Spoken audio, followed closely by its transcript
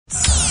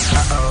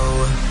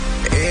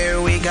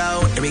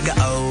go. Here we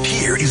go.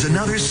 Here is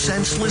another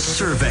senseless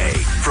survey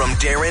from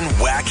Darren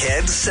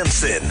Wackhead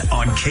Simpson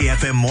on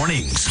KFM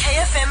Mornings.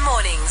 KFM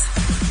Mornings.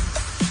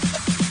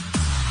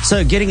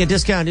 So getting a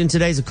discount in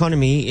today's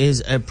economy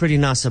is a pretty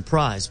nice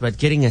surprise, but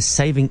getting a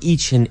saving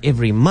each and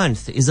every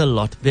month is a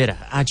lot better.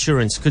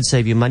 Outsurance could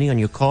save you money on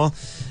your car,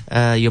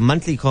 your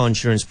monthly car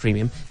insurance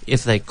premium.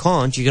 If they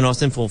can't, you can ask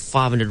them for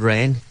 500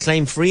 Rand,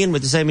 claim free and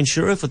with the same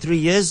insurer for 3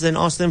 years, then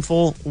ask them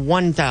for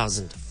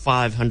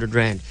 1,500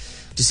 Rand.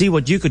 To see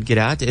what you could get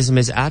out,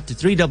 SMS out to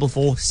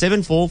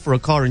 34474 for a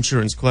car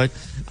insurance quote.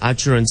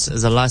 Outsurance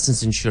is a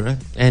licensed insurer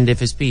and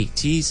FSP.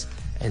 T's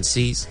and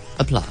C's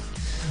apply.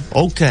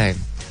 Okay.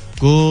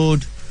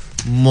 Good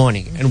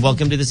morning and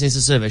welcome to the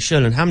Census Survey.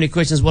 Sherlyn, how many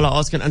questions will I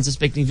ask an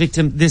unsuspecting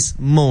victim this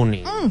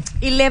morning?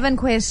 11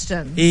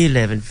 questions.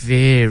 11.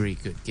 Very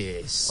good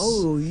guess.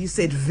 Oh, you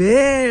said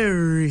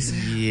very.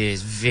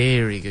 Yes,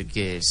 very good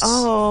guess.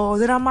 Oh,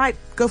 then I might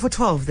go for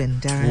 12 then,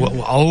 Darren.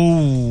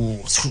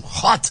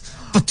 Hot.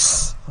 Hot.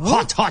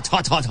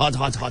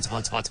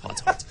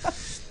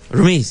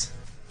 Ramiz.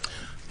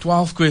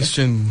 12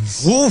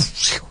 questions. Ooh,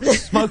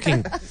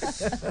 smoking.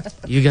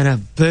 You're going to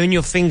burn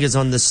your fingers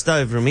on the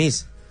stove,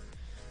 Ramiz.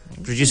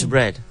 Producer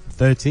Brad.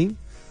 13.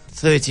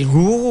 13.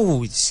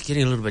 Ooh, it's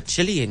getting a little bit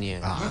chilly in here.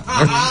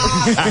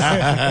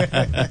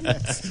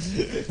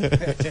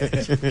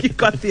 You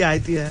got the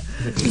idea.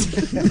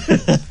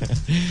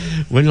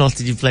 When last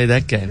did you play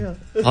that game?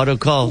 Hot or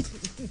cold?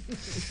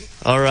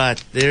 All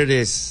right, there it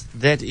is.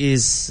 That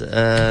is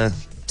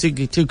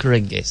two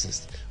correct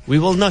guesses. We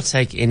will not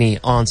take any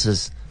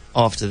answers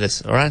after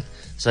this, all right?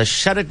 So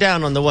shut it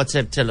down on the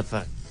WhatsApp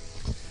telephone.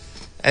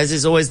 As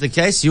is always the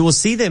case, you will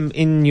see them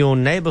in your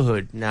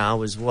neighborhood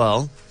now as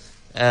well,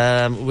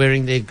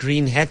 wearing their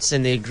green hats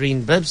and their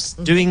green bibs,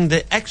 doing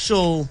the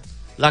actual,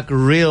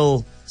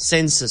 real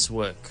census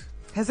work.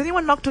 Has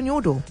anyone knocked on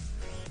your door?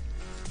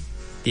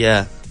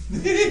 Yeah.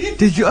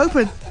 Did you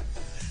open?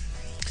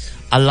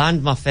 I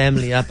lined my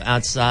family up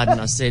outside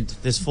and I said,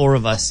 there's 4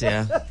 of us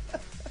here.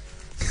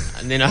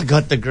 And then I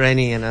got the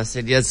granny and I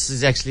said, yes,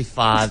 it's actually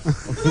 5.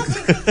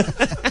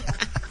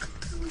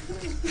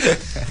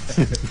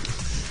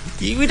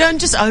 We don't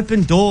just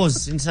open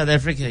doors in South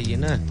Africa, you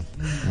know.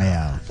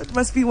 Yeah. That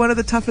must be one of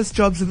the toughest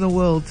jobs in the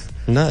world,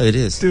 No, it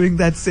is. doing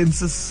that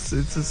census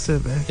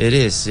survey. It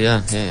is,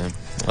 yeah.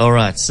 All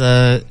right,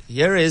 so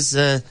here is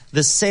the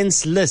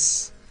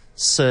senseless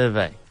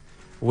survey,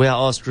 where I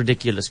ask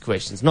ridiculous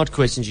questions, not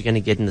questions you're going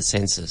to get in the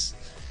census.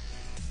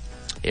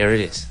 Here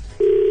it is.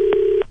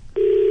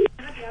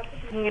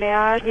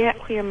 Ja,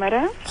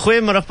 goeiemiddag.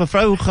 Goeiemiddag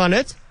mevrou, hoe gaan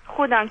dit?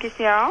 Goed, dankie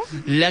self.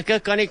 Lekker,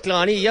 kan ek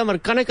klaar nie. Ja, maar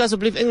kan ek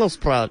asseblief Engels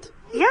praat?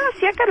 Ja,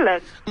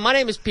 sekerlik. My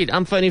name is Pete.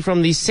 I'm phoning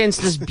from the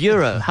Census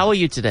Bureau. How are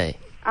you today?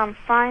 I'm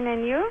fine,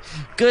 and you?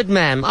 Good,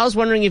 ma'am. I was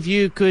wondering if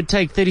you could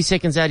take 30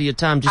 seconds out of your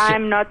time just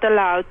I'm not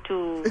allowed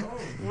to.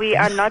 We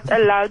are not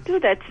allowed to.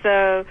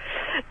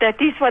 That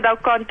is what our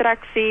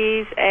contract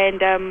says,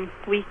 and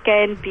we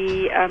can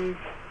be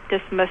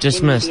dismissed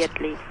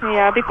immediately.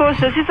 Yeah, because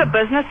this is a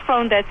business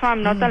phone, that's why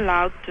I'm not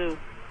allowed to.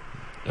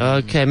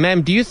 Okay,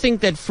 ma'am, do you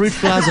think that fruit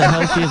flies are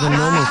healthier than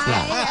normal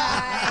flies?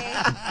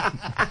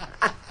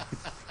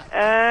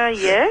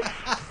 Yes.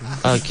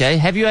 Okay,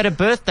 have you had a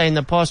birthday in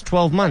the past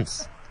 12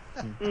 months?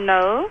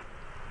 No.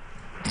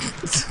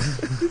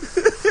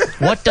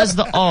 What does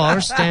the R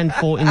stand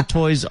for in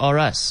Toys R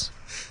Us?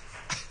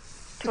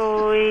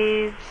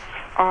 Toys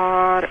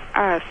R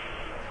Us.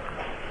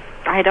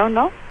 I don't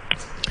know.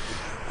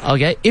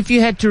 Okay, if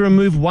you had to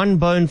remove one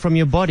bone from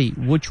your body,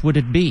 which would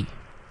it be?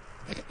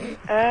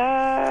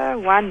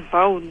 One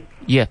bone.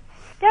 Yeah.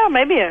 Yeah,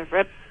 maybe a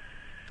rib.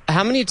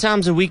 How many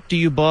times a week do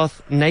you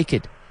bath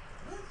naked?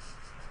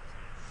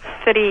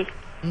 3.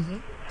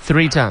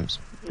 3 times.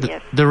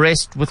 Yes. The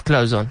rest with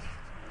clothes on.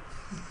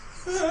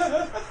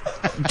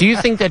 Do you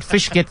think that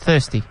fish get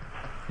thirsty?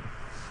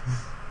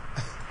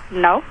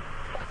 No.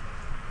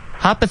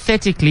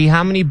 Hypothetically,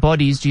 how many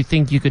bodies do you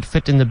think you could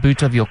fit in the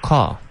boot of your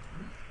car?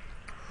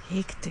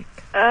 Hectic.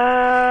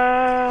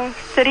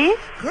 3.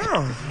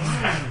 Girl.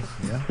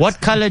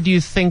 What color do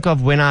you think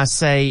of when I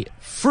say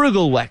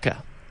frugal whacker?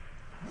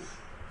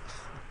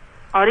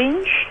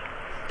 Orange.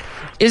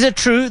 Is it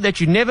true that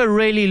you never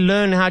really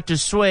learn how to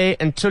swear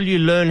until you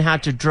learn how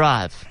to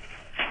drive?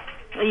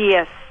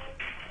 Yes.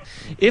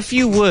 If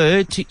you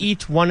were to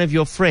eat one of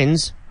your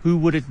friends, who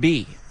would it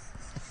be?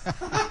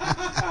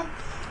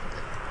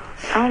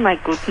 Oh my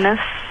goodness.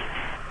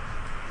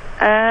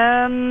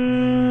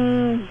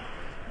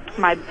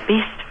 My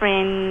best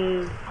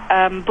friend,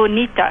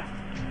 Bonita.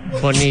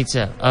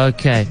 Bonita.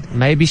 Okay.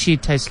 Maybe she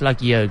tastes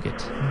like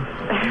yogurt.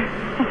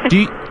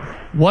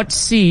 What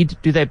seed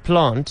do they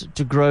plant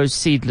to grow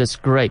seedless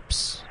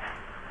grapes?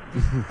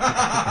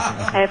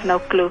 I have no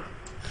clue.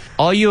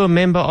 Are you a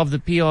member of the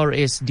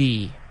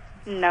PRSD?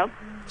 No.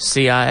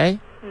 CIA?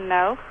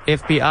 No.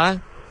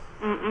 FBI?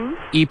 Mm-mm.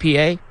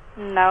 EPA?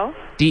 No.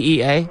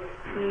 DEA?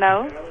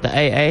 No. The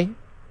AA?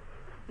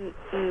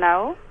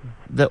 No.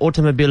 The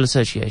Automobile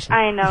Association?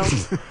 I know.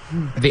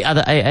 The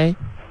other AA?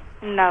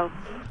 No.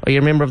 Are you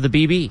a member of the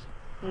BB?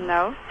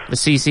 No. The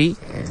CC?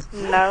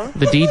 No.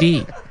 The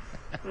DD?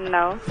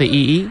 No. The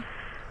EE?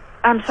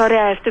 I'm sorry,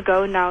 I have to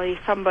go now.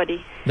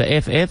 Somebody.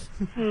 The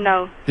FF?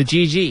 No. The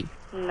GG?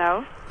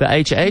 No. The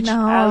HH?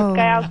 No.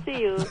 Okay, I'll see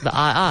you.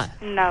 The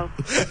II? No.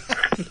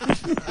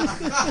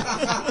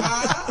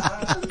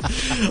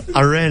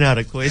 I ran out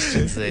of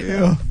questions there.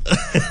 Yeah.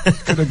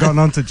 Could have gone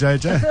on to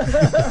JJ.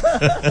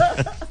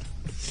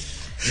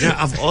 You know,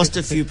 I've asked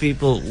a few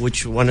people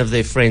which one of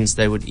their friends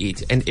they would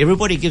eat, and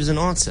everybody gives an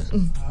answer.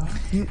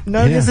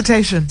 No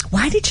hesitation.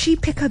 Why did she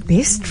pick her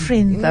best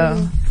friend,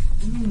 though?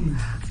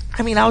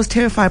 I mean, I was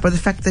terrified by the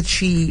fact that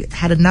she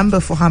had a number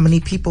for how many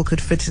people could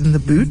fit in the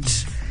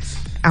boot,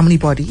 how many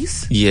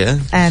bodies, Yeah.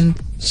 and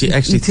She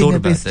actually eating thought her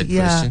about best- that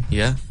yeah. question.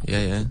 Yeah.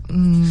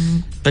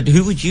 But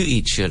who would you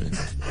eat, Shirley?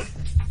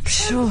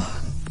 Sure.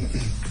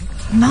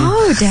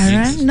 No,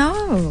 Darren,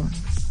 no.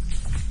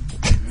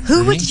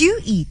 Who would you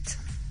eat?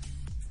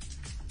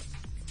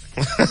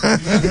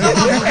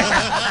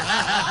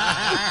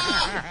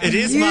 It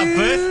is my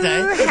birthday.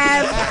 You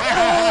have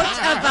thought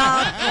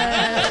about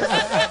this.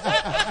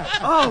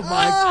 oh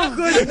my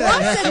goodness!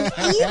 What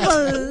an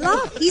evil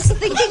laugh. He's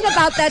thinking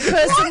about that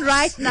person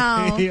right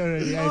now. He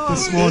already ate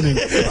this morning.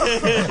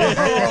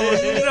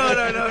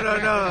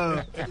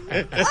 No.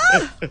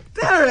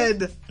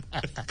 Darren!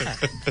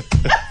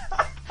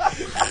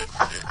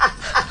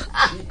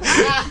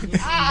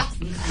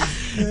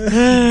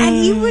 And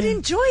he would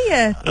enjoy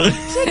it.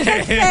 Check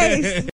that face.